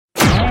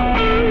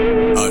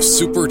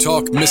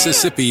SuperTalk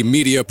Mississippi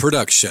media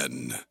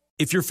production.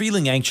 If you're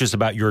feeling anxious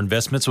about your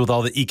investments with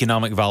all the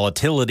economic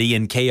volatility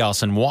and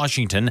chaos in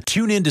Washington,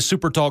 tune in to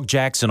SuperTalk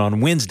Jackson on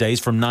Wednesdays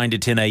from 9 to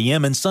 10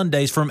 a.m. and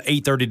Sundays from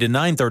 8:30 to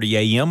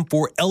 9:30 a.m.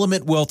 for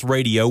Element Wealth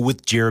Radio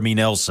with Jeremy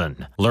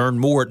Nelson. Learn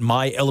more at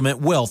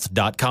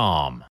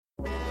myelementwealth.com.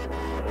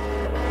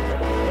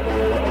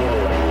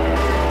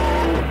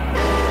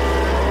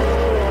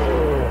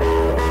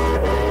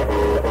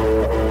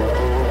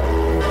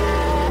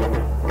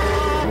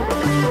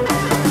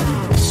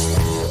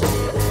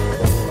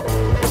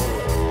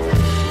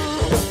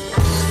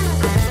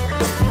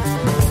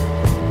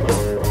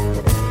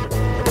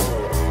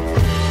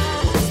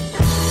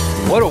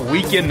 What a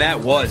weekend that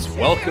was.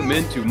 Welcome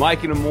into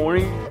Mike in the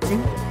Morning.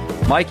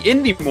 Mike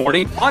in the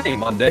Morning on a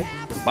Monday.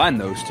 Combine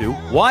those two.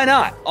 Why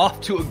not?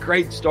 Off to a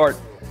great start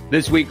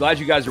this week. Glad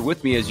you guys are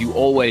with me as you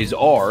always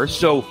are.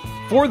 So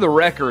for the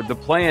record, the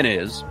plan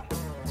is,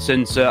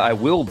 since I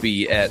will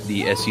be at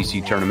the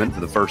SEC tournament for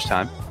the first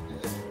time,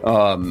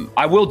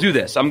 I will do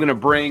this. I'm going to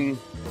bring,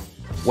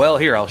 well,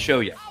 here, I'll show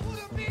you.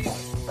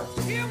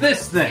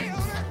 This thing.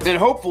 And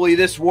hopefully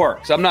this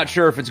works. I'm not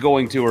sure if it's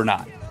going to or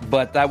not,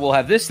 but I will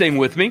have this thing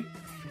with me.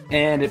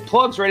 And it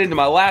plugs right into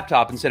my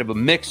laptop instead of a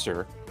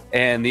mixer,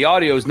 and the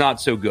audio is not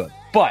so good.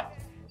 But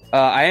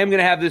I am going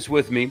to have this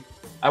with me.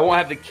 I won't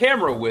have the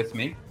camera with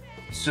me,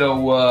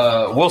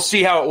 so we'll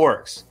see how it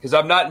works, because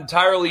I'm not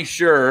entirely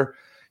sure,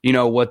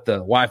 what the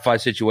Wi-Fi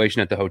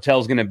situation at the hotel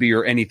is going to be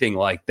or anything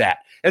like that.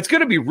 It's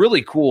going to be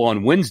really cool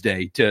on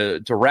Wednesday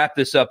to wrap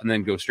this up and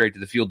then go straight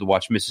to the field to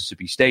watch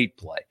Mississippi State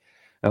play.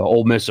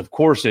 Ole Miss, of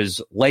course,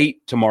 is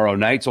late tomorrow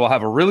night, so I'll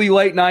have a really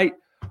late night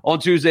on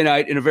Tuesday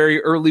night and a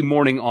very early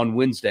morning on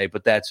Wednesday,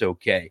 but that's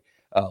okay.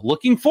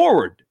 Looking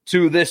forward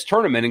to this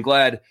tournament and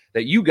glad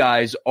that you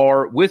guys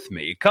are with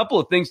me. A couple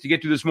of things to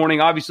get to this morning.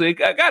 Obviously,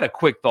 I got a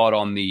quick thought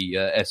on the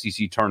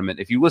SEC tournament.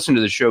 If you listened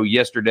to the show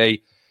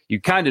yesterday,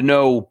 you kind of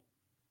know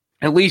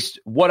at least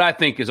what I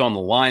think is on the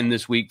line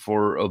this week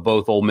for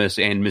both Ole Miss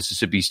and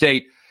Mississippi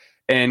State.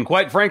 And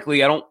quite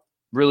frankly, I don't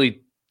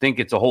really think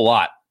it's a whole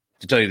lot,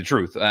 to tell you the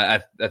truth.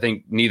 I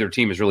think neither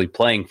team is really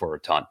playing for a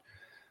ton.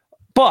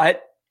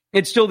 But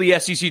it's still the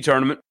SEC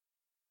tournament.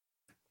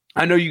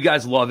 I know you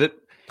guys love it,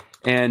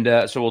 and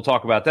so we'll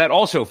talk about that.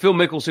 Also, Phil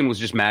Mickelson was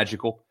just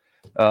magical.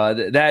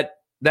 That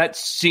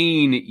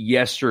scene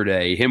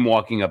yesterday, him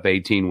walking up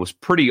 18, was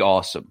pretty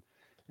awesome,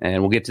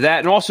 and we'll get to that.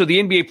 And also, the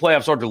NBA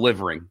playoffs are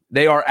delivering.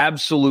 They are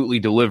absolutely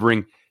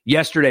delivering.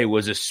 Yesterday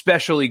was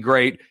especially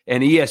great,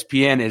 and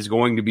ESPN is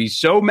going to be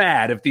so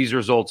mad if these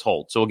results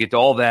hold. So we'll get to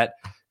all that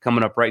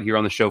coming up right here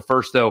on the show.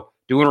 First, though,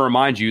 do want to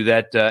remind you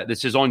that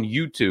this is on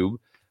YouTube.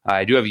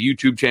 I do have a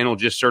YouTube channel.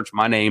 Just search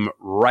my name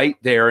right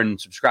there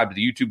and subscribe to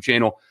the YouTube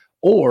channel,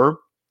 or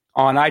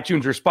on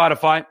iTunes or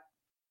Spotify.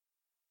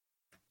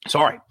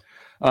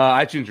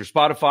 iTunes or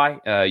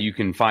Spotify. You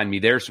can find me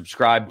there.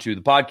 Subscribe to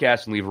the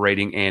podcast and leave a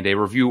rating and a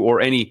review,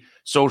 or any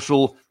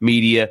social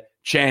media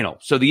channel.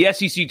 So the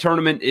SEC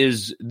tournament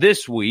is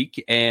this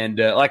week, and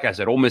like I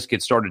said, Ole Miss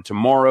gets started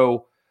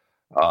tomorrow.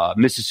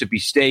 Mississippi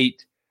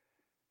State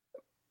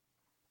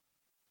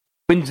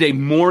Wednesday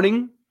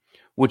morning,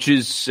 which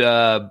is,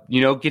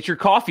 get your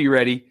coffee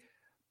ready.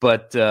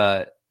 But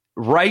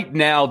right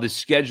now, the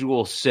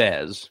schedule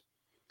says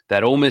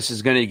that Ole Miss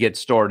is going to get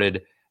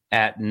started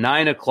at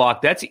 9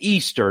 o'clock. That's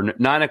Eastern,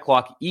 9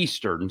 o'clock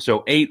Eastern,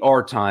 so 8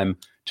 our time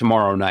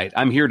tomorrow night.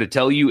 I'm here to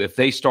tell you, if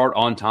they start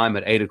on time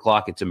at 8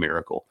 o'clock, it's a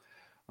miracle.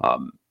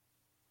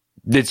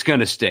 It's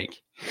going to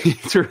stink.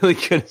 It's really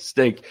going to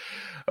stink.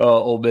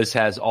 Ole Miss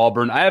has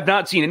Auburn. I have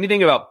not seen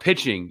anything about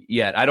pitching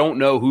yet. I don't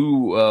know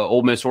who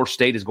Ole Miss or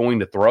State is going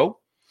to throw.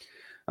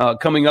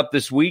 Coming up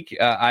this week,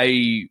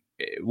 I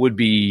would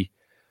be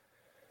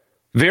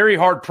very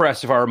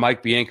hard-pressed if I were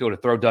Mike Bianco to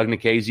throw Doug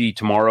Nikhazy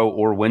tomorrow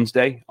or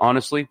Wednesday,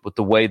 honestly, with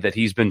the way that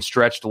he's been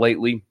stretched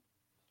lately.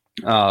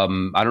 I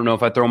don't know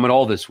if I throw him at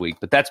all this week,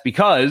 but that's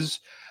because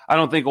I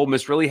don't think Ole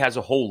Miss really has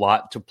a whole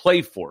lot to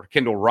play for.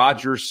 Kendall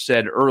Rogers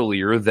said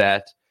earlier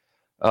that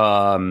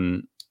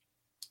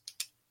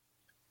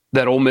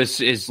that Ole Miss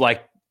is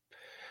like,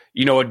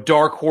 a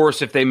dark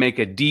horse. If they make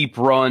a deep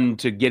run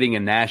to getting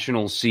a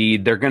national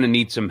seed, they're going to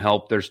need some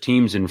help. There's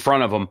teams in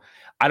front of them.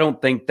 I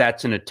don't think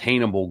that's an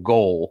attainable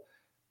goal.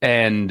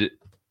 And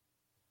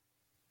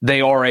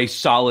they are a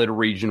solid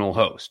regional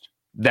host.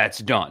 That's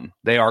done.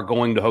 They are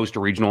going to host a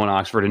regional in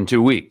Oxford in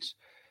 2 weeks.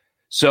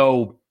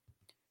 So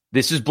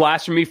this is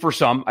blasphemy for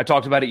some. I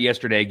talked about it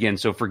yesterday again,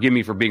 so forgive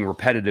me for being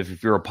repetitive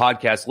if you're a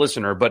podcast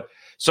listener, but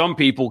some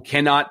people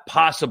cannot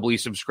possibly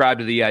subscribe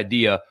to the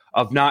idea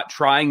of not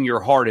trying your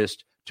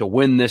hardest to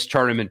win this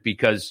tournament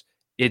because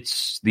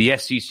it's the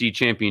SEC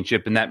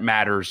championship and that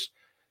matters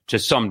to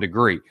some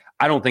degree.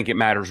 I don't think it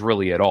matters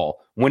really at all.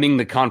 Winning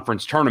the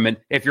conference tournament,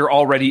 if you're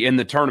already in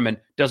the tournament,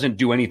 doesn't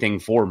do anything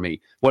for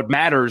me. What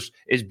matters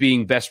is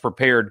being best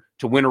prepared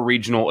to win a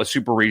regional, a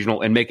super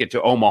regional, and make it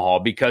to Omaha.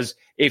 Because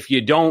if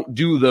you don't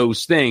do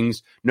those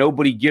things,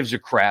 nobody gives a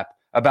crap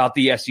about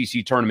the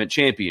SEC tournament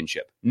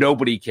championship.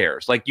 Nobody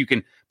cares. Like, you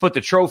can put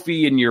the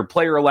trophy in your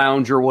player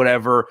lounge or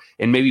whatever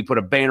and maybe put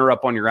a banner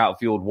up on your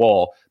outfield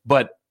wall.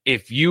 But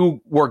if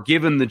you were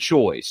given the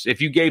choice,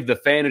 if you gave the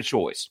fan a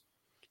choice,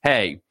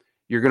 hey,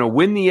 you're going to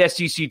win the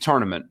SEC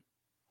tournament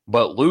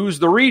but lose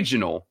the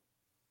regional,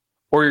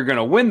 or you're going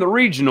to win the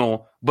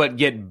regional but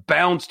get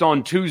bounced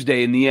on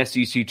Tuesday in the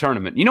SEC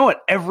tournament. You know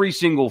what every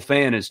single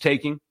fan is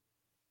taking?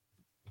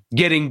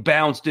 Getting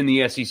bounced in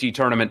the SEC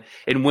tournament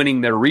and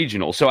winning their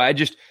regional. So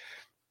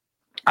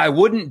I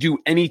wouldn't do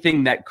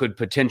anything that could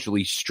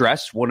potentially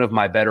stress one of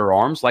my better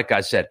arms. Like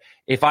I said,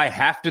 if I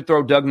have to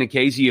throw Doug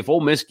Nikhazy, if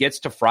Ole Miss gets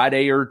to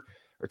Friday or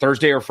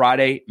Thursday or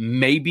Friday,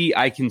 maybe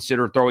I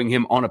consider throwing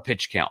him on a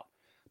pitch count.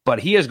 But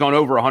he has gone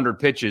over 100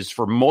 pitches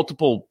for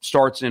multiple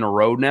starts in a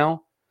row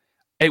now.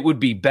 It would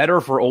be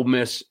better for Ole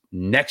Miss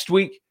next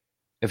week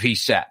if he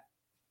sat.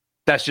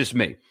 That's just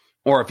me.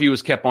 Or if he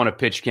was kept on a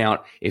pitch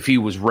count, if he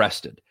was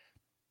rested.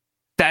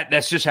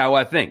 That's just how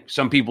I think.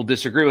 Some people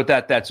disagree with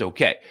that. That's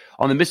okay.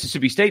 On the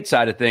Mississippi State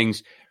side of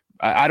things,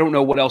 I don't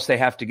know what else they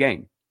have to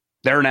gain.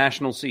 They're a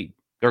national seed.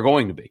 They're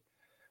going to be.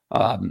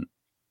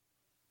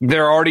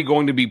 They're already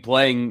going to be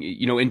playing,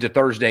 into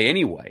Thursday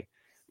anyway,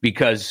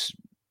 because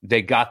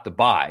they got the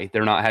bye.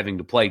 They're not having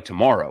to play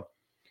tomorrow.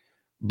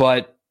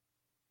 But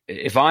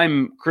if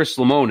I'm Chris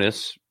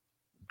Lemonis,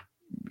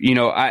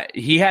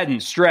 he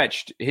hadn't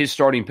stretched his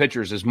starting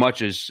pitchers as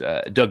much as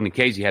Doug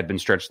Nikhazy had been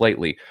stretched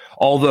lately.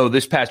 Although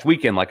this past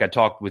weekend, like I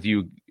talked with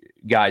you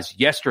guys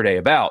yesterday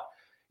about,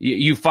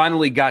 you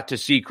finally got to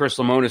see Chris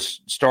Lemonis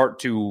start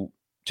to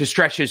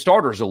stretch his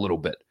starters a little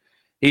bit.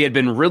 He had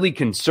been really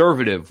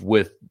conservative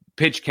with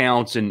pitch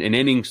counts and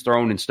innings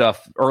thrown and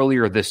stuff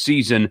earlier this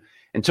season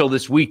until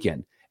this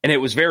weekend. And it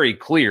was very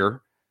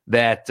clear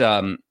that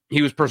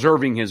he was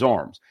preserving his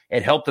arms.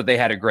 It helped that they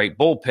had a great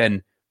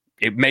bullpen.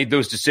 It made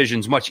those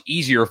decisions much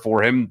easier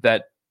for him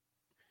that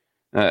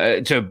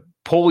to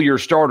pull your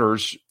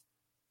starters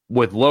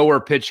with lower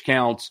pitch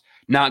counts,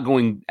 not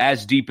going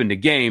as deep into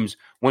games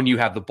when you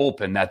have the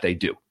bullpen that they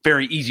do.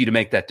 Very easy to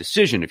make that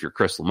decision if you're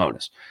Chris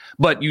Lemonis.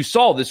 But you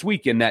saw this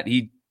weekend that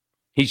he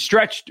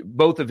stretched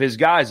both of his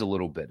guys a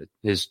little bit,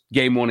 his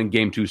game 1 and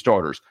game 2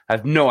 starters. I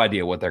have no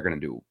idea what they're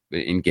going to do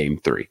in game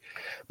 3.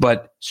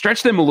 But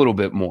stretch them a little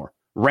bit more,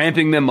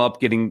 ramping them up,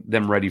 getting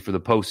them ready for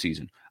the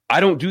postseason. I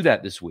don't do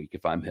that this week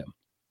if I'm him.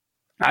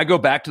 I go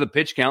back to the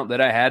pitch count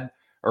that I had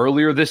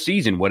earlier this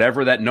season,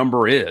 whatever that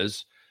number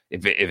is.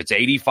 If it's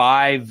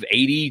 85,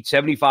 80,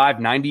 75,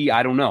 90,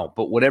 I don't know.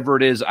 But whatever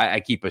it is, I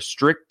keep a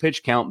strict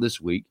pitch count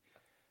this week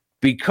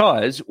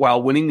because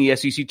while winning the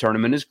SEC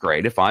tournament is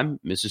great, if I'm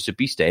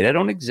Mississippi State, I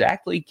don't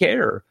exactly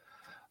care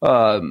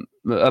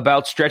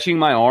about stretching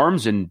my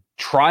arms and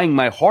trying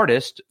my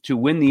hardest to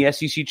win the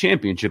SEC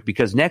championship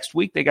because next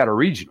week they got a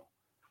regional.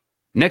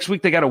 Next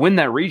week, they got to win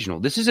that regional.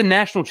 This is a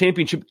national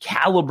championship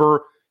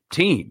caliber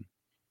team.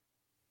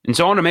 And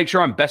so I want to make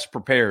sure I'm best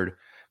prepared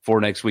for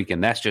next week.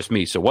 And that's just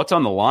me. So what's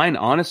on the line,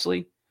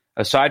 honestly,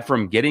 aside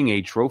from getting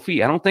a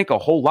trophy, I don't think a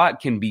whole lot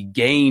can be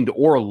gained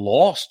or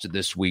lost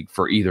this week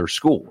for either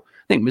school.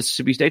 I think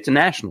Mississippi State's a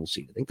national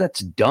seed. I think that's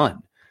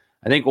done.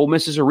 I think Ole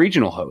Miss is a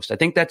regional host. I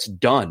think that's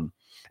done.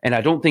 And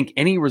I don't think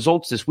any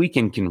results this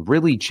weekend can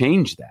really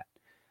change that.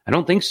 I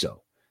don't think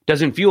so.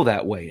 Doesn't feel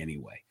that way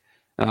anyway.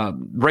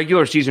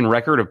 Regular season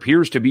record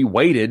appears to be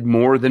weighted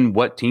more than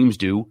what teams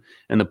do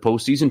in the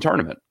postseason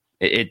tournament.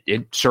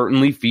 It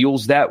certainly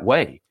feels that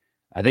way.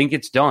 I think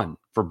it's done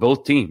for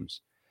both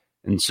teams.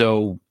 And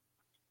so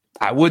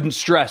I wouldn't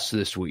stress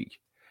this week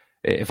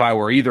if I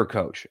were either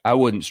coach. I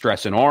wouldn't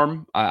stress an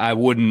arm. I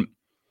would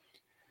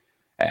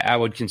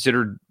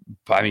consider,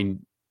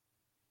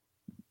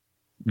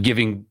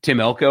 giving Tim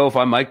Elko, if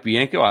I'm Mike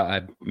Bianco,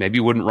 I maybe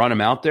wouldn't run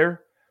him out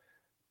there.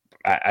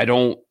 I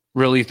don't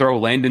really throw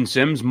Landon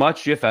Sims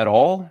much, if at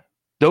all.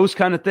 Those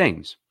kind of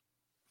things.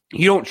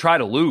 You don't try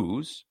to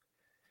lose.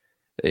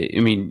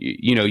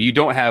 You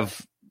don't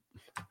have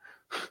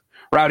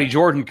Rowdy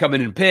Jordan come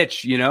in and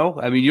pitch, you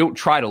don't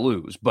try to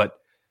lose. But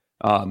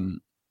I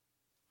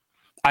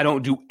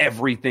don't do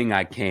everything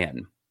I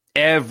can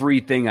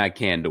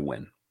to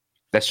win.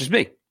 That's just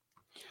me.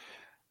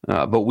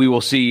 But we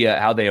will see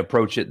how they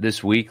approach it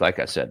this week. Like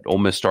I said, Ole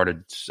Miss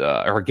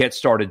gets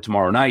started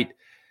tomorrow night.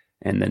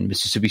 And then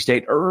Mississippi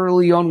State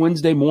early on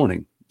Wednesday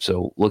morning.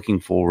 So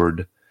looking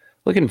forward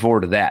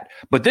to that.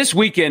 But this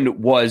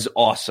weekend was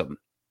awesome.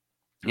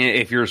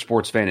 If you're a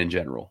sports fan in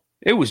general,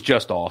 it was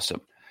just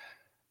awesome.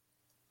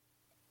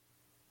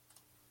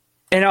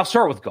 And I'll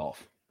start with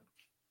golf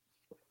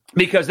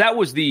because that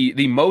was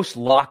the most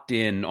locked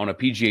in on a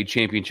PGA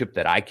championship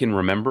that I can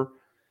remember.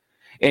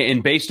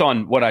 And based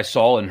on what I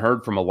saw and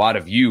heard from a lot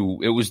of you,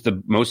 it was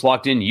the most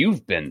locked in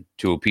you've been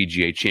to a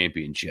PGA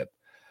championship.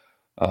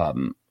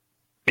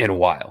 In a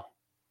while.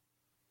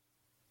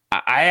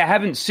 I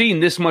haven't seen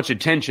this much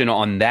attention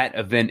on that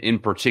event in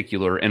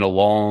particular in a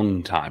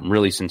long time,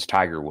 really since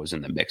Tiger was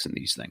in the mix in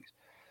these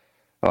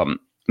things.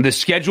 The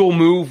schedule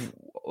move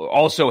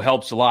also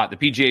helps a lot. The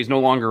PGA is no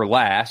longer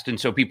last, and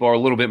so people are a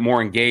little bit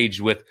more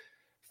engaged with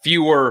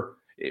fewer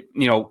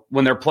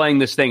when they're playing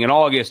this thing in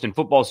August and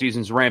football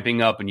season's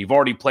ramping up and you've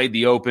already played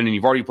the Open and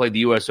you've already played the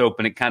U.S.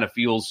 Open, it kind of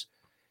feels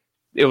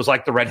it was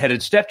like the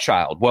redheaded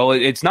stepchild. Well,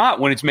 it's not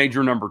when it's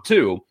major number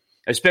 2,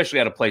 especially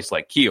at a place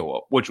like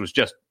Kiawah, which was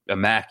just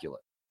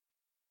immaculate.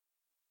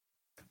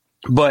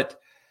 But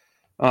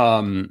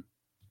I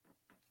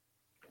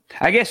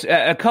guess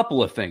a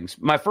couple of things.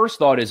 My first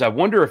thought is I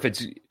wonder if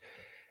it's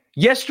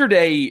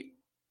yesterday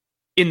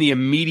in the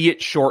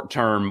immediate short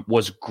term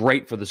was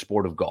great for the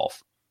sport of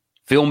golf.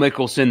 Phil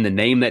Mickelson, the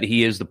name that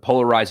he is, the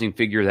polarizing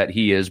figure that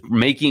he is,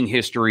 making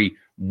history,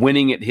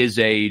 winning at his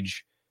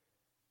age,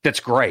 that's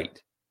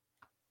great.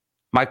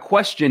 My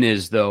question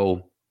is,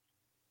 though,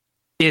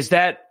 is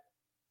that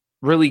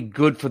really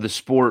good for the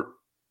sport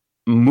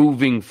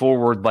moving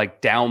forward,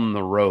 like down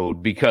the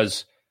road?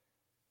 Because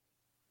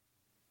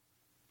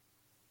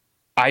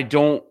I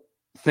don't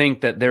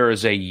think that there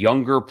is a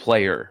younger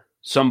player,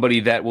 somebody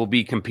that will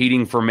be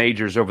competing for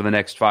majors over the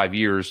next 5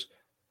 years.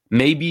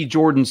 Maybe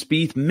Jordan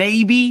Spieth,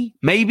 maybe,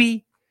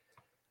 maybe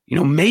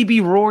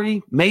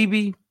Rory,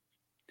 maybe.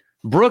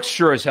 Brooks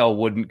sure as hell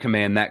wouldn't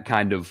command that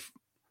kind of,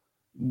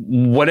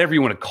 whatever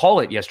you want to call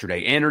it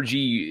yesterday,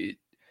 energy,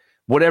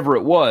 whatever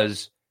it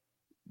was.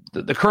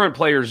 The current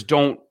players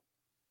don't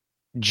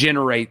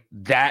generate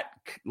that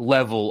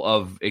level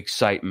of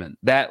excitement,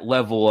 that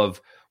level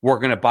of we're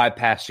going to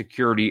bypass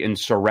security and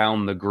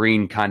surround the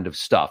green kind of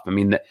stuff. I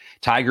mean,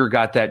 Tiger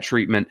got that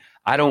treatment.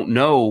 I don't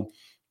know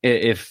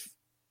if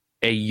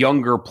a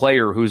younger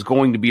player who's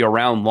going to be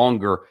around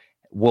longer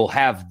will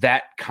have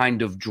that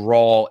kind of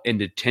draw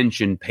and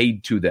attention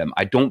paid to them.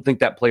 I don't think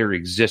that player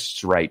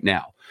exists right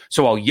now.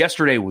 So while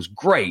yesterday was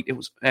great, it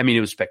was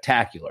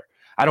spectacular.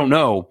 I don't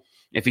know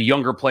if a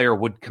younger player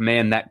would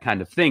command that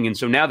kind of thing. And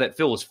so now that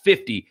Phil is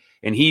 50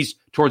 and he's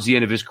towards the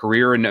end of his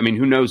career, and I mean,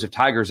 who knows if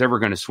Tiger's ever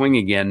going to swing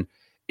again,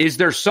 is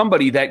there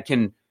somebody that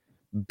can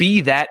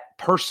be that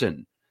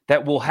person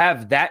that will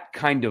have that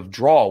kind of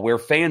draw where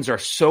fans are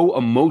so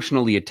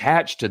emotionally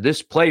attached to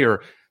this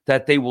player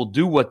that they will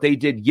do what they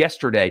did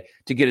yesterday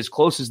to get as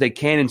close as they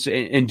can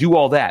and do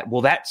all that?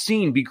 Will that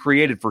scene be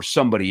created for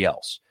somebody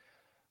else?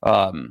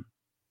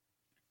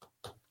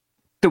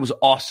 It was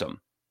awesome.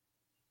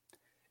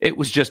 It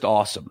was just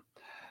awesome.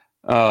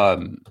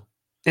 And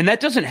that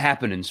doesn't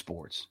happen in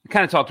sports. I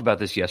kind of talked about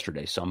this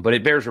yesterday some, but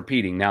it bears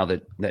repeating now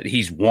that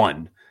he's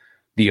won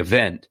the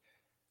event.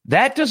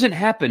 That doesn't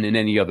happen in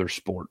any other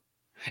sport,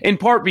 in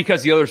part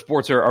because the other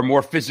sports are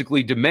more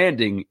physically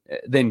demanding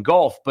than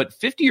golf, but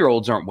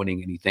 50-year-olds aren't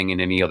winning anything in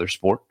any other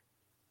sport.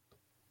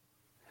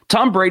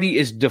 Tom Brady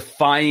is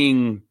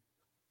defying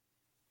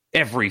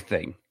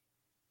everything.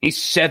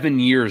 He's 7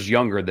 years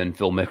younger than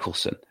Phil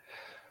Mickelson.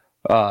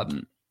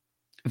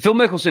 Phil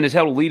Mickelson has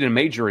held a lead in a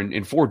major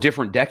in 4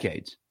 different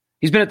decades.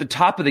 He's been at the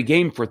top of the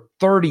game for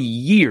 30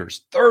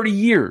 years. 30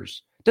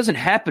 years. It doesn't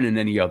happen in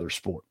any other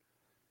sport.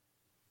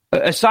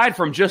 Aside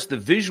from just the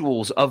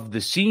visuals of the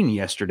scene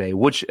yesterday,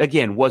 which,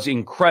 again, was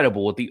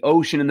incredible with the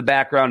ocean in the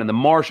background and the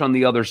marsh on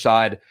the other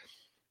side.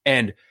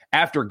 And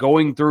after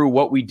going through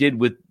what we did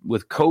with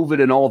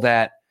COVID and all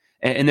that,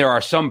 and there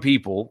are some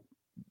people,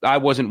 I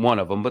wasn't one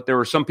of them, but there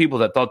were some people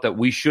that thought that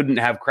we shouldn't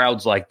have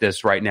crowds like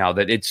this right now,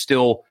 that it's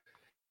still,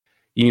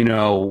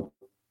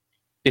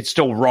 it's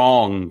still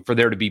wrong for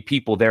there to be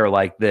people there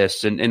like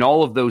this. And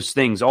all of those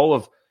things, all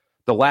of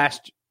the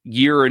last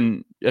year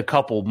and a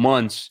couple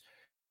months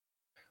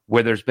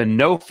where there's been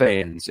no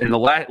fans. And the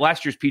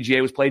last year's PGA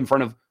was played in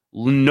front of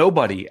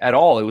nobody at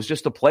all. It was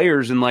just the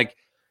players and like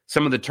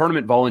some of the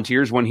tournament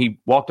volunteers when he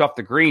walked off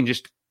the green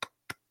just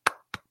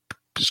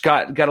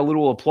got a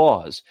little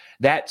applause.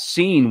 That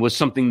scene was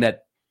something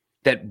that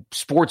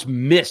sports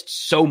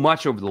missed so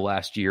much over the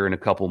last year and a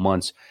couple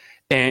months.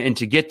 And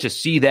to get to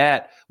see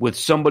that with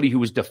somebody who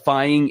was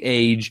defying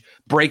age,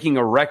 breaking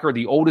a record,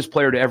 the oldest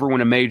player to ever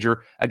win a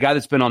major, a guy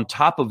that's been on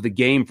top of the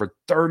game for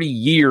 30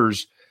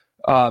 years,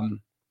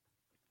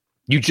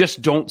 you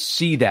just don't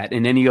see that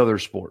in any other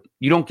sport.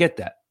 You don't get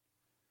that.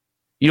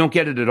 You don't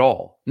get it at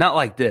all. Not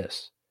like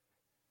this.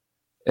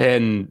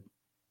 And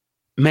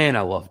man,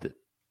 I loved it.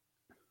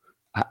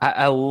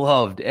 I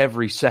loved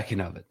every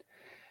second of it.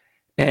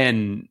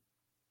 And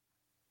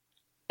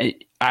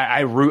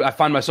I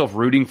find myself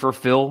rooting for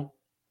Phil.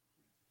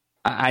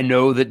 I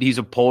know that he's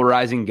a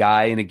polarizing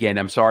guy. And again,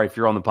 I'm sorry if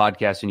you're on the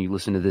podcast and you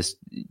listen to this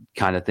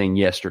kind of thing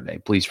yesterday.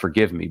 Please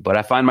forgive me. But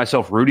I find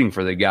myself rooting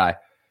for the guy.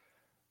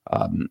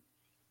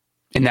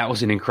 And that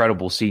was an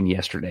incredible scene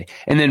yesterday.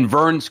 And then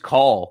Vern's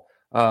call,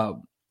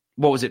 what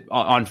was it,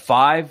 on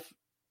 5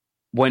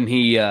 when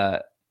he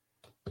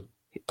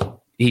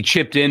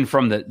chipped in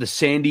from the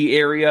sandy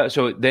area.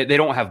 So they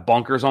don't have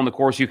bunkers on the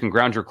course. You can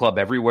ground your club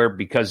everywhere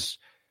because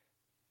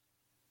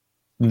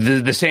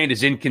the sand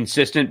is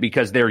inconsistent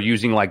because they're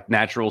using like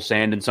natural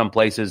sand in some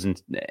places.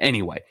 And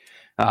anyway,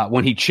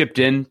 when he chipped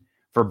in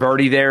for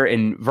birdie there,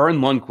 and Vern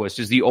Lundquist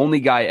is the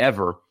only guy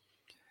ever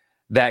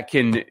that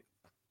can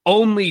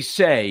only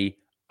say,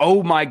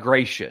 "Oh my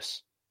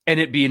gracious," and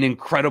it be an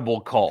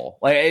incredible call.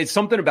 Like, it's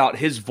something about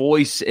his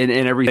voice and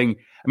everything.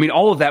 I mean,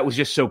 all of that was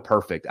just so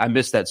perfect. I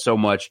missed that so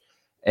much.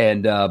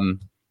 And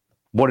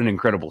What an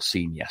incredible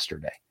scene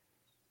yesterday.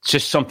 It's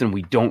just something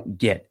we don't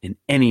get in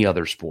any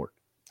other sport.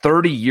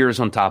 30 years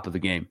on top of the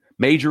game,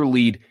 major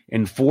lead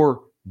in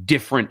 4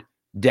 different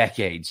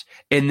decades.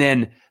 And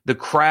then the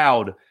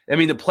crowd,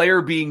 the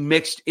player being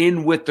mixed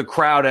in with the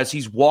crowd as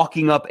he's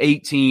walking up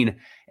 18.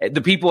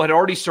 The people had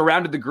already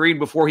surrounded the green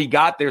before he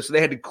got there, so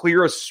they had to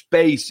clear a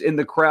space in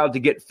the crowd to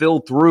get Phil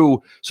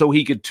through so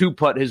he could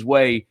two-putt his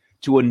way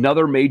to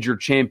another major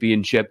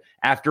championship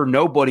after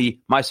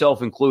nobody,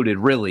 myself included,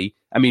 really.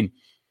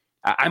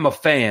 I'm a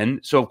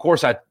fan, so of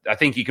course I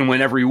think he can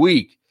win every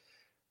week.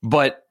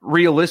 But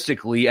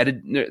realistically, I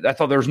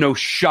thought there was no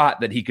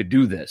shot that he could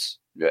do this.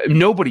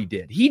 Nobody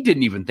did. He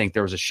didn't even think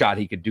there was a shot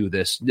he could do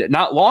this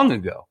not long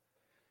ago.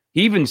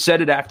 He even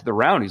said it after the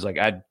round. He's like,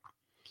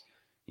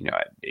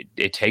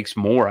 it takes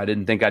more. I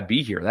didn't think I'd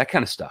be here. That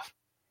kind of stuff.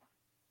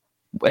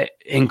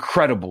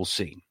 Incredible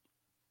scene.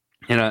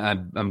 And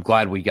I'm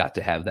glad we got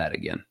to have that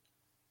again.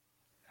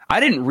 I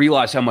didn't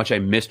realize how much I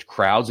missed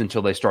crowds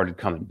until they started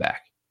coming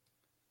back.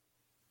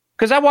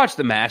 Because I watched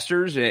the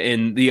Masters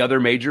and the other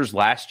majors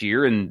last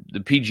year and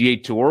the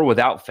PGA Tour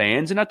without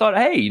fans, and I thought,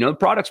 hey, the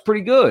product's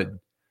pretty good.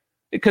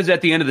 Because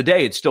at the end of the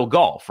day, it's still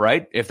golf,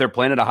 right? If they're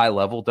playing at a high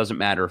level, it doesn't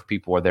matter if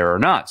people are there or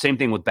not. Same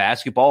thing with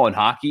basketball and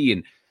hockey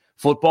and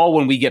football.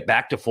 When we get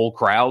back to full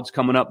crowds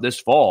coming up this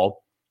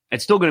fall,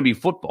 it's still going to be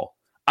football.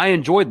 I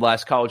enjoyed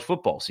last college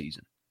football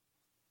season.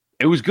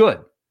 It was good.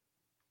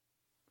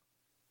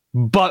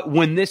 But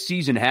when this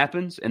season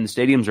happens and the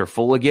stadiums are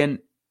full again,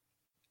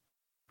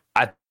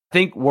 I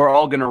think we're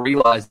all going to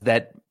realize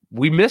that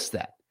we missed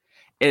that.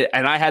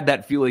 And I had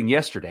that feeling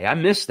yesterday. I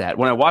missed that.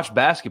 When I watched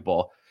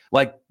basketball,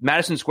 like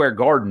Madison Square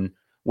Garden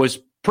was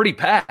pretty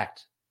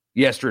packed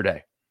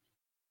yesterday.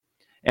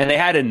 And they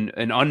had an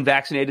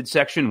unvaccinated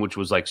section, which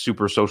was like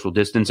super social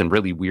distance and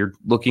really weird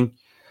looking.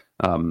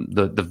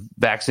 The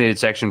vaccinated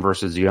section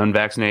versus the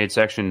unvaccinated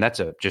section,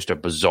 that's just a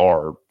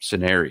bizarre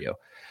scenario.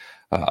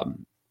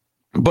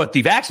 But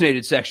the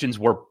vaccinated sections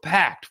were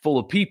packed full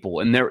of people,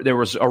 and there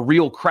was a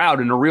real crowd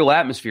and a real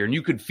atmosphere, and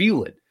you could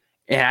feel it.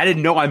 And I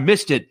didn't know I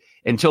missed it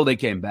until they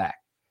came back.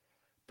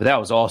 But that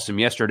was awesome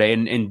yesterday,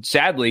 and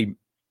sadly,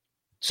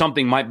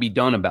 something might be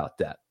done about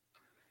that.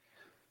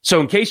 So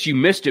in case you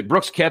missed it,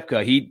 Brooks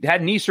Koepka, he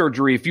had knee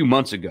surgery a few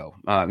months ago.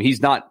 He's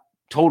not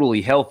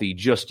totally healthy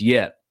just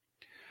yet.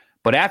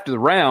 But after the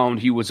round,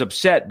 he was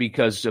upset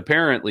because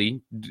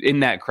apparently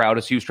in that crowd,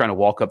 as he was trying to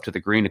walk up to the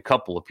green, a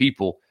couple of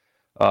people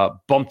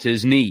bumped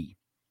his knee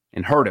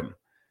and hurt him.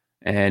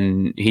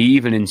 And he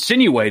even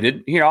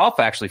insinuated, here, I'll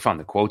actually find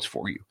the quotes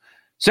for you.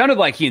 Sounded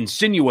like he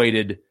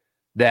insinuated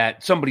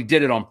that somebody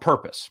did it on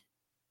purpose.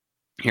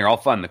 Here, I'll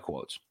find the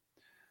quotes.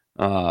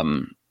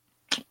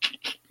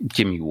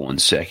 Give me 1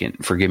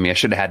 second. Forgive me. I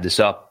should have had this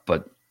up,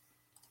 but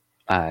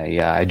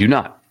I do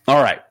not.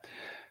 All right.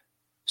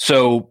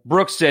 So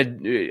Brooks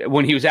said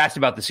when he was asked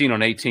about the scene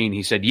on 18,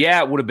 he said,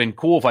 yeah, it would have been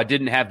cool if I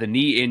didn't have the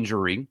knee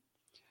injury.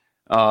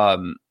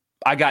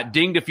 I got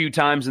dinged a few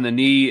times in the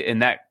knee in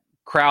that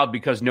crowd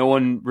because no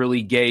one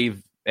really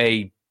gave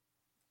a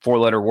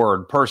 4-letter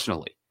word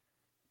personally.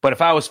 But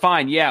if I was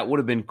fine, yeah, it would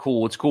have been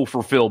cool. It's cool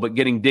for Phil, but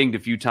getting dinged a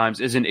few times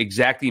isn't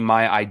exactly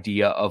my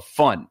idea of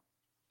fun.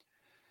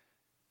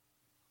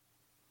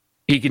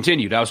 He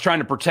continued, I was trying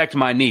to protect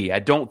my knee. I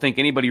don't think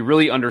anybody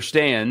really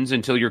understands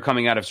until you're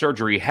coming out of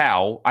surgery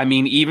how.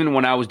 Even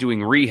when I was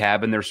doing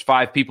rehab and there's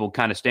 5 people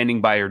kind of standing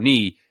by your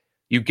knee,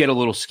 you get a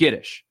little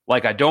skittish.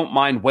 Like, I don't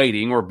mind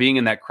waiting or being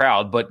in that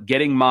crowd, but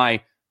getting I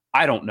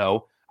don't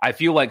know. I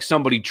feel like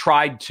somebody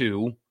tried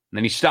to, and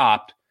then he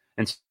stopped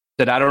and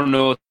said, I don't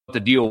know what the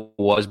deal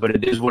was, but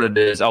it is what it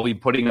is. I'll be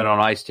putting it on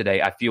ice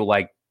today. I feel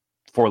like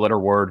 4-letter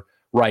word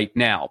right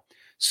now.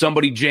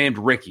 Somebody jammed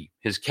Ricky,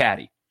 his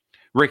caddy.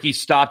 Ricky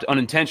stopped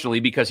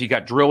unintentionally because he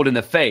got drilled in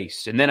the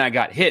face. And then I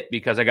got hit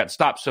because I got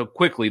stopped so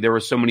quickly. There were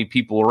so many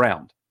people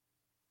around.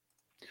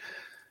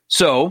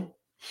 So,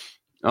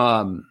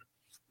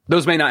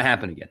 those may not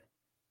happen again.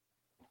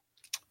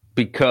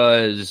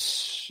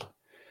 Because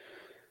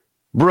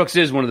Brooks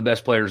is one of the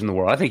best players in the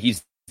world. I think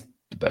he's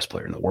the best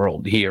player in the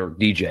world. He or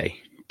DJ.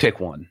 Pick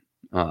one.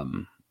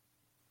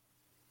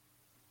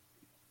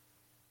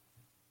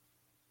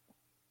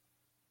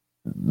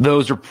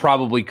 Those are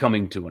probably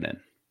coming to an end,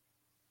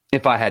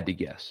 if I had to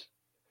guess.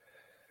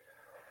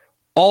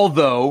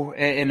 Although,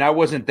 and I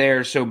wasn't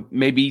there, so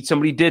maybe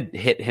somebody did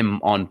hit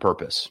him on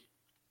purpose.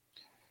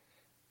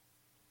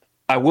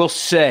 I will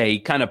say,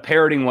 kind of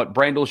parroting what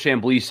Brandel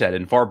Chambly said,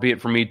 and far be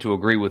it from me to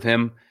agree with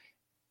him,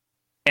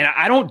 and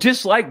I don't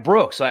dislike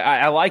Brooks.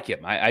 I like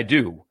him. I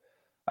do.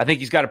 I think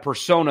he's got a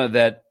persona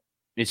that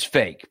is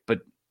fake,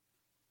 but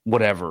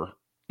whatever,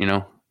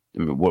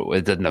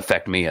 it doesn't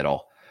affect me at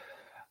all.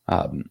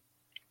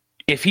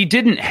 If he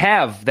didn't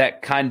have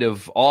that kind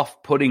of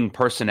off-putting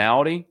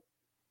personality,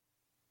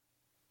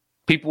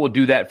 people would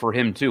do that for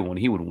him too when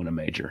he would win a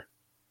major.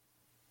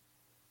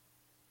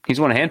 He's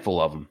won a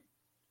handful of them.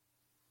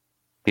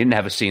 He didn't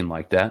have a scene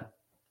like that.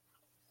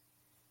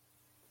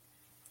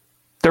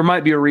 There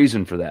might be a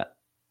reason for that.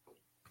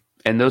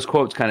 And those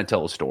quotes kind of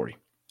tell a story.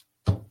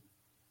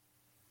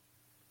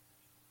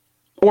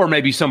 Or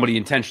maybe somebody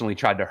intentionally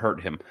tried to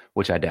hurt him,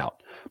 which I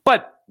doubt.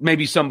 But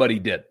maybe somebody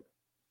did.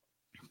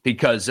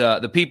 Because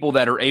the people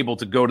that are able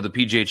to go to the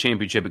PGA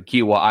Championship at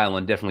Kiawah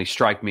Island definitely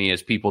strike me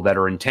as people that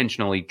are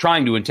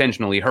trying to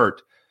intentionally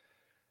hurt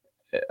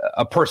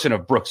a person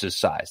of Brooks's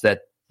size.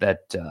 That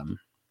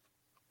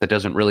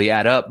doesn't really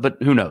add up,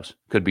 but who knows?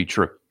 Could be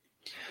true.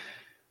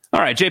 All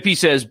right, JP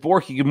says,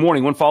 Borky, good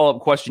morning. One follow-up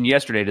question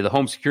yesterday. Did the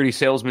home security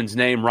salesman's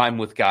name rhyme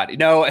with Gotti?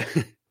 No,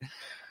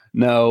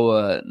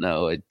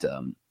 no.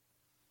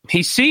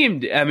 He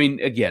seemed,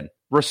 again,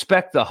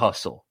 respect the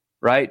hustle,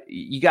 right?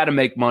 You got to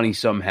make money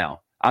somehow.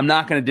 I'm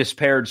not going to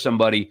disparage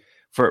somebody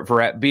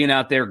for being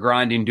out there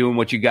grinding, doing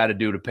what you got to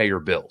do to pay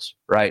your bills,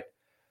 right?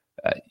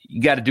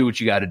 You got to do what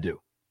you got to do.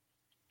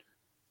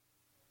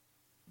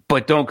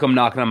 But don't come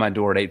knocking on my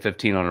door at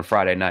 8:15 on a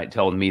Friday night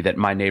telling me that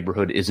my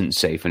neighborhood isn't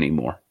safe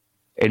anymore.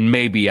 And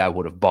maybe I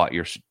would have bought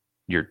your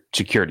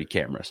security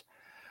cameras.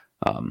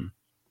 Talking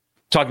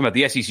about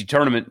the SEC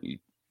tournament,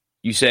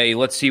 you say,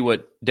 let's see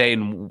what day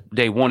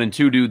 1 and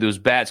 2 do. Those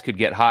bats could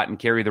get hot and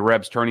carry the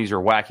Rebs. Tourneys are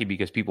wacky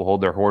because people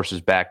hold their horses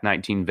back.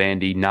 19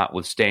 Vandy,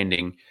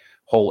 notwithstanding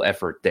whole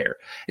effort there.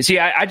 And see,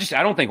 I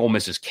don't think Ole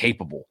Miss is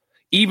capable,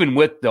 even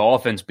with the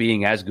offense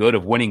being as good,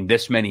 of winning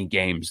this many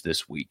games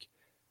this week.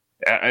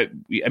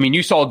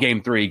 You saw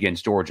game 3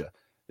 against Georgia.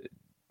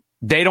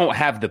 They don't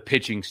have the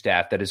pitching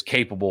staff that is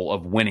capable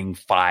of winning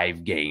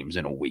 5 games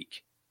in a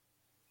week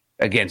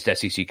against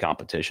SEC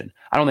competition.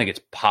 I don't think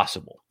it's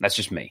possible. That's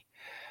just me.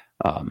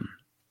 I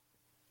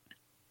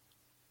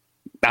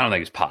don't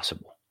think it's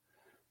possible.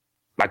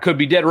 I could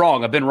be dead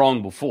wrong. I've been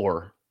wrong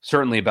before,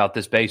 certainly about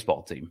this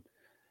baseball team.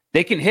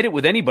 They can hit it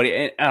with anybody.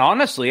 And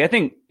honestly, I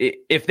think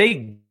if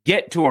they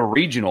get to a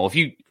regional, if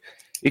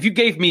you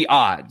gave me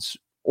odds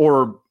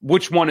or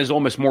which one is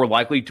almost more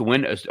likely to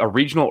win, a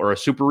regional or a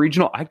super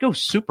regional, I'd go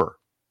super.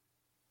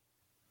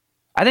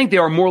 I think they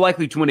are more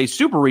likely to win a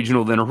super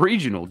regional than a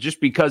regional just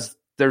because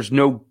there's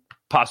no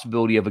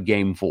possibility of a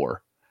game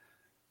 4.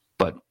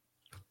 But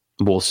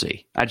we'll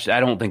see. I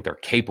don't think they're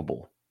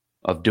capable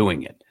of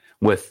doing it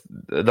with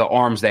the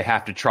arms they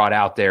have to trot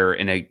out there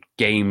in a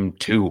game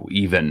 2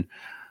 even,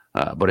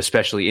 but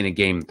especially in a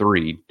game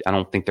 3. I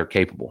don't think they're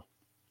capable.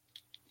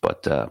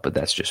 But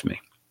that's just me.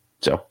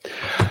 So,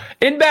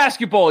 in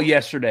basketball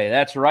yesterday,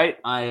 that's right.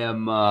 I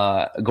am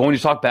going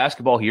to talk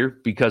basketball here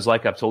because,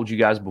 like I've told you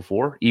guys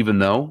before, even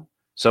though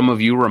some of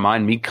you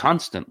remind me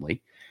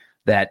constantly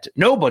that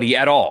nobody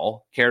at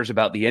all cares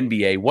about the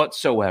NBA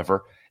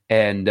whatsoever,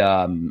 and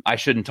I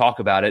shouldn't talk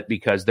about it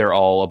because they're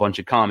all a bunch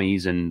of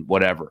commies and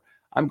whatever.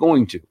 I'm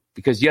going to,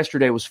 because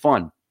yesterday was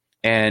fun,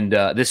 and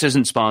this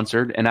isn't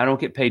sponsored, and I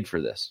don't get paid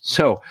for this.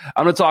 So,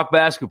 I'm going to talk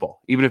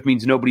basketball, even if it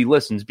means nobody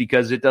listens,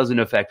 because it doesn't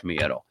affect me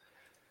at all.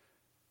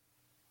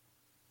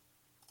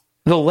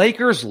 The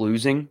Lakers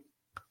losing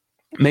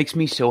makes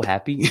me so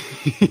happy.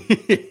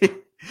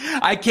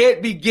 I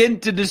can't begin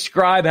to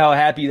describe how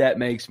happy that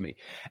makes me.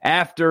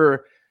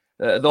 After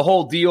the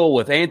whole deal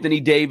with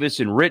Anthony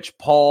Davis and Rich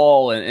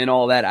Paul and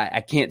all that,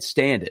 I can't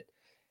stand it.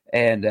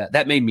 And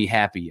that made me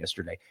happy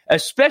yesterday,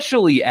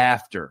 especially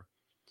after.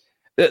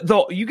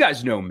 You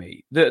guys know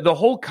me. The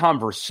whole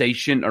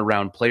conversation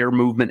around player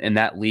movement in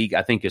that league,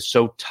 I think, is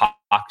so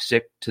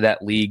toxic to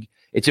that league.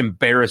 It's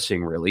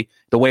embarrassing, really.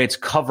 The way it's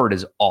covered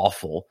is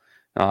awful.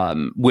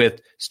 With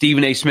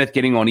Stephen A. Smith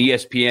getting on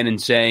ESPN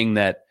and saying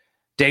that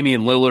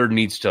Damian Lillard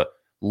needs to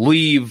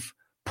leave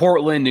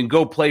Portland and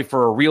go play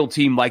for a real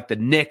team like the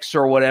Knicks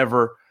or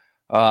whatever.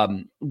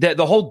 The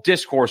whole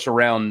discourse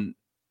around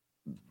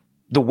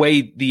the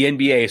way the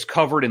NBA is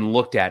covered and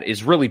looked at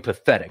is really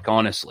pathetic,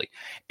 honestly.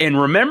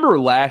 And remember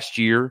last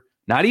year,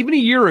 not even a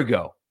year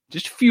ago,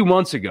 just a few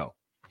months ago,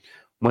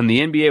 when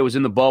the NBA was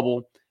in the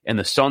bubble and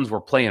the Suns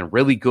were playing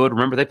really good.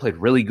 Remember, they played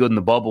really good in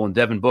the bubble and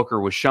Devin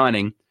Booker was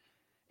shining.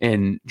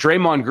 And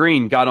Draymond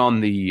Green got on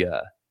the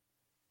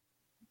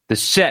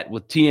set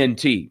with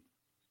TNT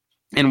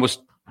and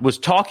was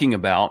talking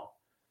about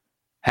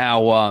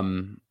how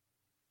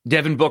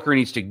Devin Booker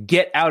needs to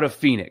get out of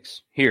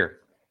Phoenix. Here,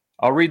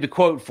 I'll read the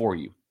quote for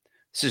you.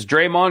 This is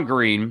Draymond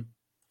Green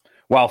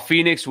while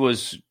Phoenix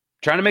was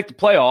trying to make the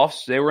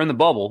playoffs. They were in the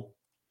bubble.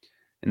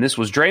 And this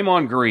was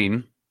Draymond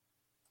Green,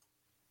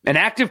 an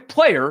active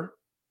player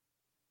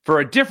for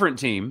a different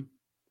team,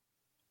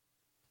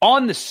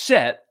 on the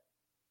set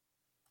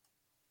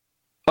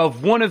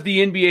of one of the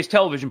NBA's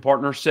television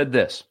partners, said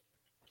this: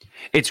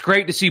 "It's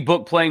great to see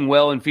Book playing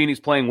well and Phoenix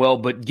playing well,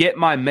 but get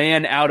my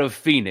man out of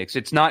Phoenix.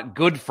 It's not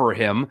good for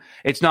him.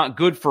 It's not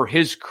good for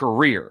his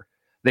career.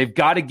 They've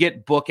got to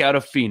get Book out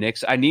of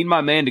Phoenix. I need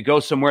my man to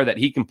go somewhere that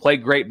he can play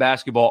great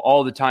basketball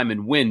all the time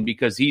and win,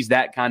 because he's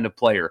that kind of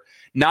player."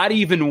 Not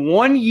even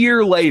 1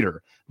 year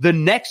later, the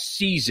next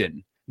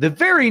season, the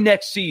very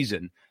next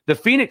season, the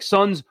Phoenix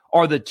Suns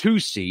are the 2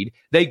 seed.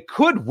 They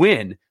could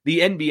win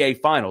the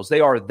NBA Finals.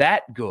 They are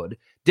that good.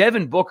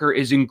 Devin Booker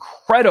is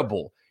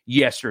incredible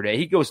yesterday.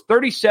 He goes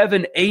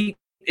 37, 8,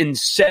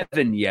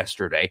 8-7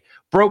 yesterday,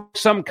 broke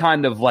some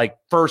kind of like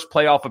first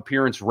playoff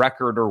appearance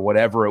record or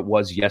whatever it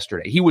was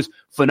yesterday. He was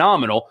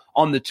phenomenal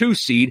on the 2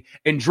 seed,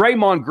 and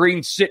Draymond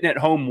Green sitting at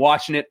home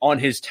watching it on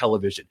his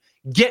television.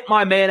 Get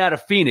my man out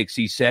of Phoenix,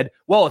 he said.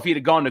 Well, if he'd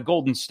have gone to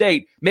Golden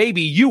State,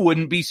 maybe you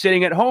wouldn't be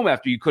sitting at home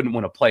after you couldn't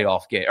win a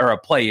playoff game or a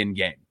play-in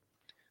game.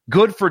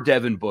 Good for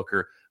Devin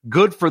Booker.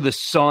 Good for the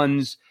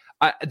Suns.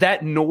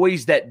 That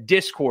noise, that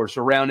discourse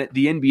around it,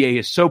 the NBA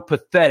is so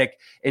pathetic.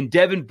 And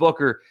Devin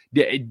Booker,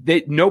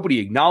 nobody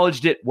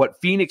acknowledged it. What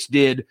Phoenix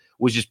did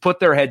was just put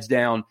their heads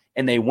down,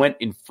 and they went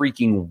and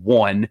freaking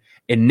won.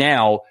 And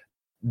now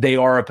they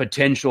are a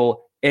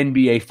potential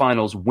NBA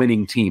Finals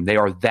winning team. They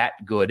are that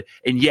good.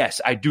 And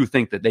yes, I do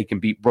think that they can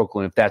beat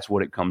Brooklyn if that's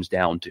what it comes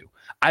down to.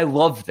 I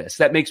love this.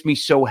 That makes me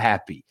so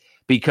happy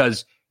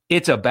because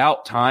it's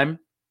about time.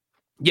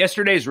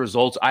 Yesterday's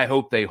results, I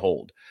hope they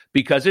hold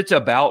because it's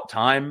about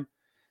time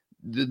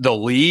the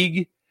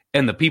league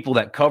and the people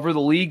that cover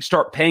the league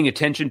start paying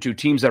attention to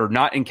teams that are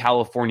not in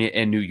California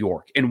and New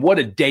York. And what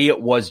a day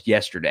it was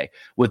yesterday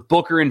with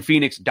Booker and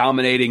Phoenix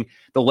dominating.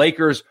 The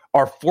Lakers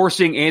are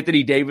forcing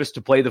Anthony Davis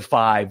to play the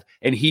 5,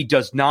 and he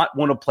does not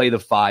want to play the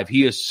 5.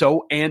 He is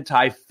so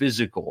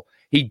anti-physical.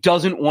 He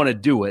doesn't want to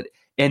do it,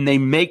 and they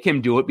make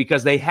him do it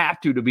because they have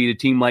to beat a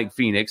team like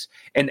Phoenix.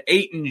 And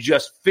Ayton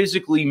just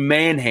physically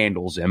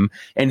manhandles him,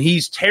 and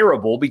he's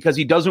terrible because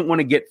he doesn't want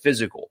to get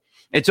physical.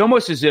 It's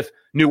almost as if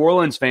New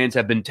Orleans fans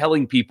have been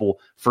telling people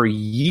for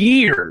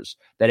years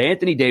that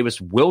Anthony Davis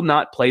will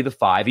not play the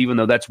 5, even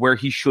though that's where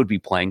he should be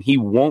playing. He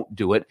won't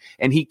do it,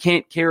 and he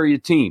can't carry a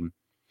team.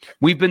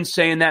 We've been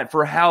saying that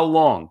for how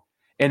long?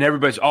 And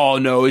everybody's, oh,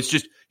 no, it's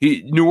just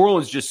New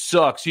Orleans just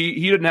sucks.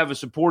 He didn't have a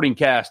supporting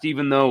cast,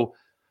 even though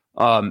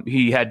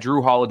he had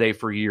Drew Holiday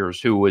for years,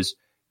 who was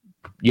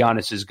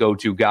Giannis's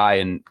go-to guy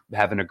and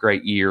having a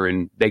great year,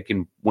 and they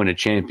can win a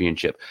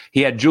championship.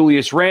 He had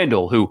Julius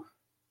Randle,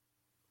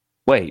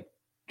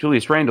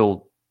 Julius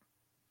Randle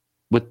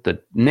with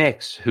the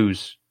Knicks,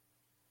 who's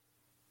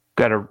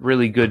got a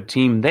really good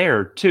team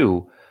there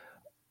too.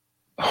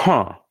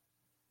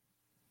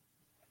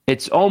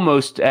 It's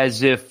almost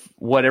as if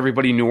what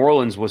everybody in New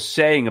Orleans was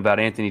saying about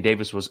Anthony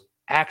Davis was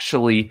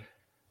actually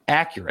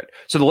accurate.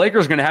 So the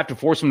Lakers are going to have to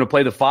force him to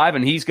play the 5,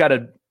 and he's got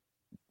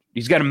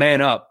to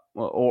man up,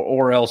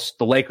 or else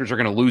the Lakers are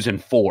going to lose in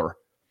 4.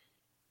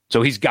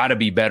 So he's got to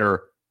be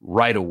better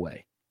right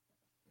away.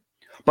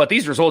 But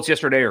these results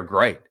yesterday are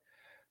great.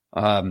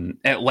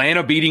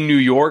 Atlanta beating New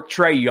York,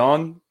 Trae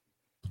Young.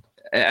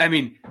 I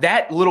mean,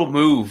 that little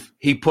move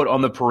he put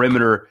on the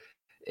perimeter,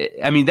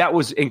 I mean, that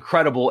was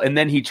incredible. And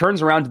then he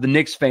turns around to the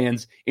Knicks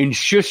fans and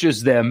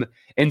shushes them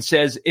and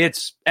says,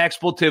 it's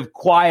expletive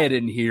quiet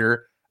in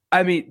here.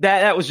 I mean,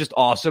 that was just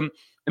awesome.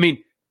 I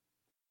mean,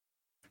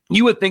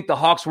 you would think the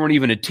Hawks weren't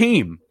even a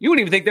team. You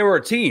wouldn't even think they were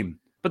a team.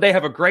 But they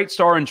have a great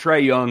star in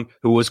Trae Young,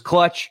 who was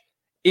clutch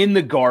in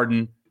the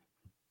Garden.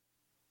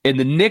 And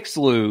the Knicks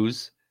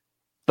lose,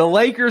 the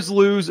Lakers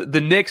lose,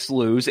 the Knicks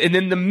lose, and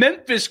then the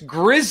Memphis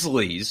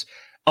Grizzlies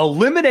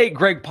eliminate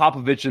Greg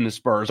Popovich and the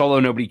Spurs,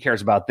 although nobody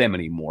cares about them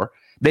anymore.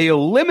 They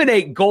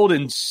eliminate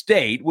Golden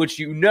State,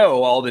 which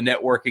all the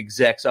network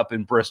execs up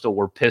in Bristol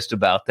were pissed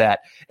about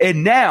that.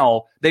 And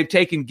now they've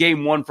taken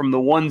game 1 from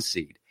the 1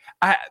 seed.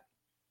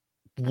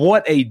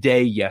 What a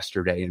day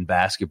yesterday in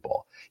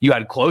basketball. You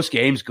had close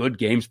games, good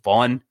games,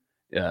 fun,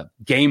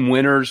 game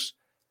winners.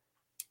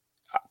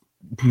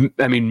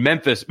 I mean,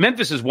 Memphis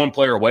is one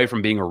player away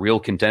from being a real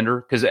contender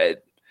because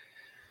it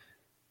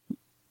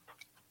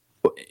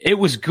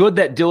was good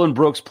that Dillon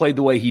Brooks played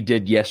the way he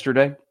did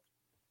yesterday.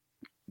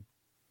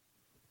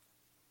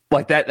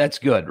 Like that's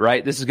good,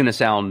 right? This is going to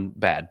sound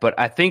bad, but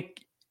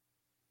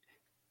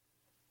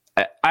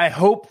I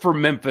hope for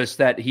Memphis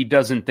that he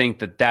doesn't think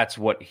that that's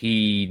what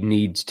he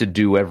needs to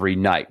do every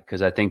night,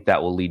 because I think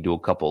that will lead to a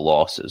couple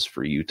losses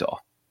for Utah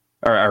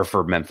or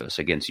for Memphis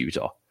against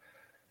Utah.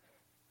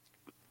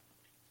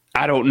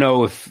 I don't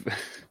know if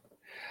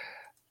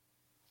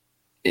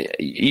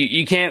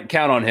you can't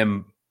count on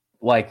him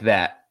like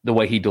that, the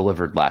way he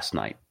delivered last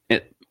night.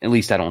 At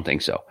least I don't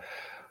think so.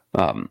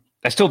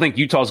 I still think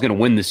Utah's going to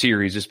win the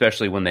series,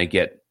 especially when they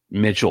get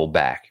Mitchell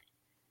back.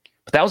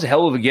 But that was a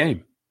hell of a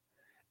game.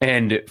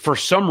 And for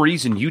some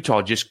reason,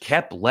 Utah just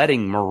kept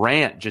letting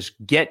Morant just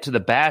get to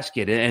the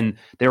basket, and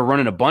they were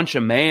running a bunch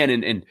of man,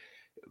 and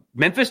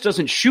Memphis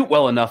doesn't shoot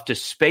well enough to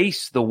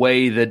space the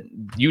way that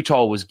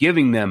Utah was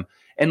giving them.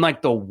 And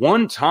like the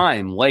one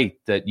time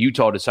late that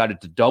Utah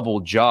decided to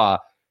double Ja,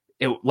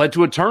 it led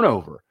to a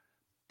turnover.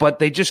 But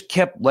they just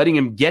kept letting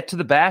him get to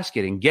the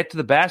basket and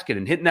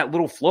hitting that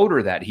little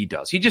floater that he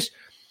does. He just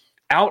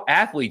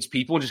out-athletes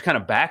people and just kind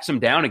of backs them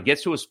down and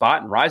gets to a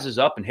spot and rises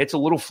up and hits a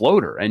little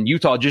floater. And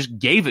Utah just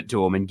gave it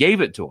to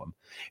him.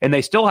 And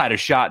they still had a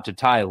shot to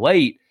tie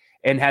late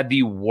and had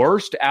the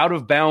worst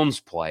out-of-bounds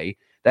play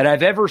that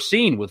I've ever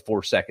seen with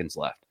 4 seconds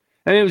left.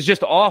 And it was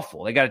just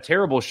awful. They got a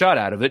terrible shot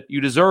out of it.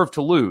 You deserve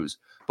to lose.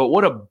 But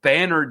what a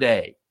banner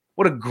day.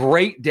 What a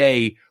great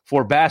day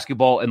for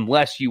basketball,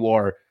 unless you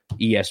are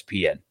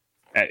ESPN.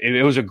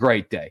 It was a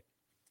great day.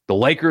 The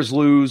Lakers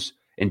lose,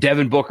 and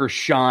Devin Booker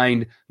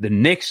shined. The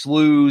Knicks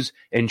lose,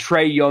 and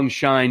Trae Young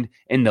shined.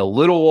 And the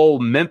little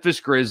old Memphis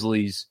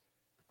Grizzlies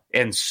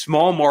and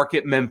small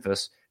market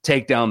Memphis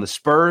take down the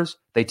Spurs.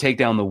 They take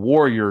down the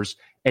Warriors.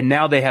 And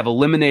now they have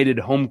eliminated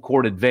home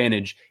court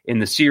advantage in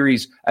the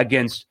series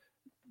against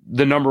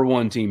the number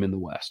one team in the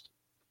West.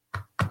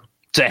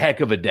 It's a heck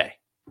of a day.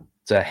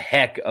 It's a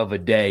heck of a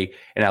day,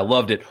 and I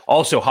loved it.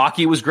 Also,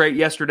 hockey was great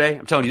yesterday.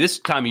 I'm telling you, this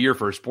time of year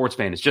for a sports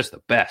fan is just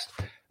the best.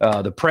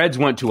 The Preds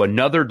went to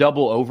another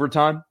double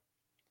overtime,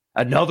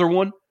 another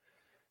one.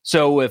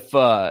 So if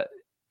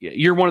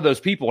you're one of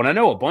those people, and I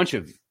know a bunch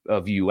of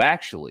you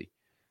actually,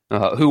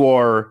 who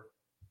are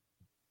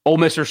Ole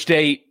Miss or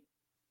State,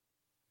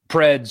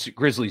 Preds,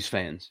 Grizzlies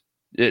fans,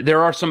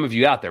 there are some of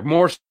you out there,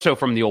 more so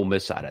from the Ole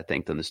Miss side, I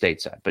think, than the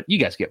State side. But you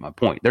guys get my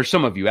point. There's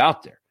some of you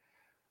out there.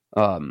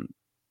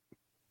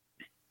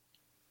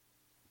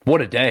 What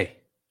a day.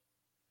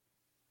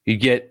 You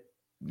get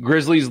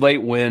Grizzlies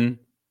late win,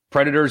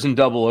 Predators in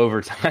double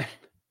overtime.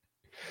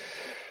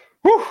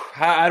 Whew,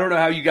 I don't know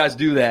how you guys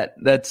do that.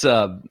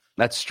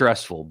 That's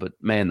stressful. But,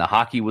 man, the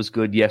hockey was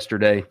good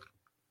yesterday.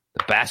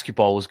 The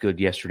basketball was good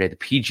yesterday. The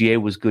PGA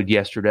was good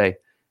yesterday.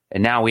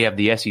 And now we have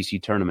the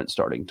SEC tournament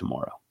starting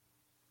tomorrow.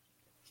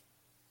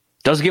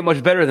 Doesn't get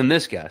much better than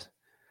this, guys.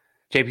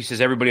 JP says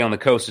everybody on the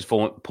coast is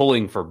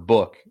pulling for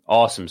Book.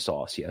 Awesome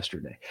sauce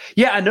yesterday.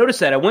 Yeah, I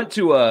noticed that. I went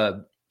to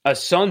a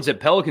Suns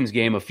at Pelicans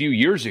game a few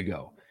years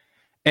ago,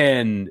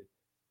 and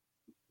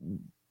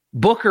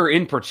Booker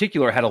in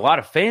particular had a lot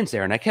of fans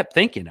there, and I kept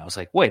thinking, I was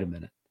like, wait a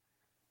minute.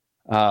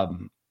 I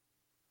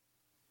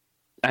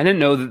didn't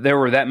know that there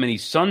were that many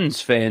Suns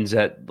fans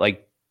that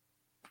like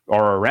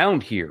are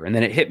around here, and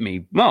then it hit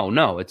me,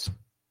 no, it's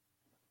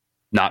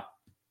not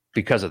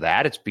because of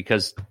that. It's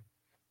because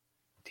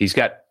he's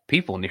got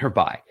people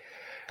nearby.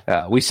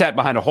 We sat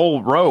behind a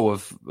whole row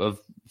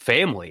of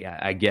family,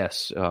 I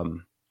guess,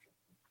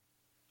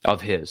 of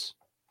his,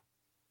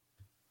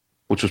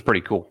 which was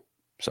pretty cool.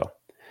 So,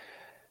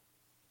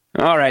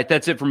 all right,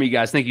 that's it for me,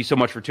 guys. Thank you so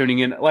much for tuning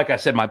in. Like I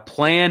said, my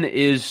plan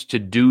is to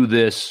do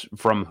this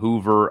from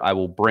Hoover. I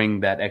will bring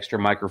that extra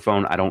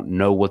microphone. I don't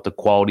know what the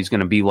quality is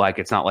going to be like.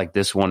 It's not like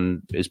this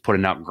one is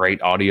putting out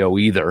great audio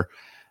either.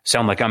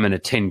 Sound like I'm in a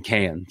tin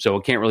can, so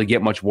it can't really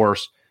get much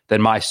worse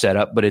than my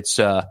setup, but it's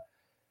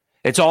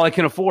all I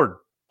can afford.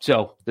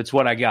 So that's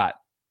what I got.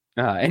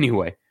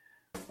 Anyway,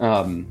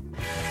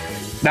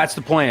 that's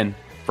the plan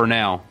for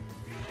now.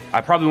 I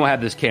probably won't have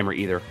this camera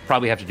either.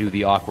 Probably have to do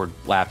the awkward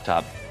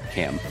laptop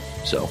cam.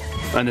 So,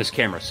 and this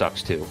camera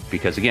sucks too,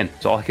 because again,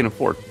 it's all I can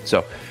afford.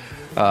 So,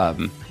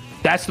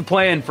 that's the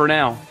plan for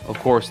now, of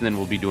course, and then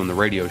we'll be doing the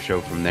radio show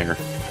from there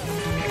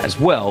as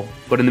well.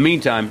 But in the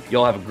meantime,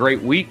 y'all have a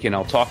great week, and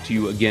I'll talk to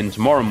you again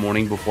tomorrow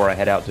morning before I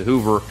head out to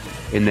Hoover.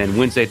 And then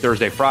Wednesday,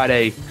 Thursday,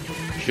 Friday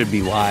should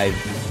be live,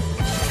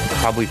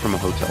 probably from a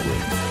hotel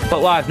room,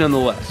 but live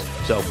nonetheless.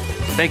 So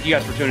thank you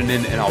guys for tuning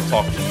in, and I'll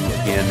talk to you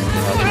again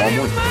tomorrow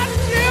morning.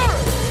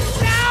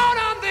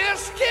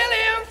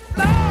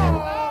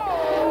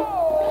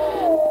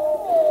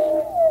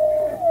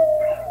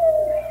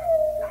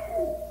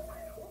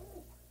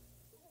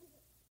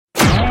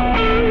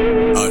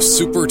 A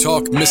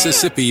SuperTalk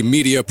Mississippi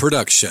media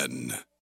production.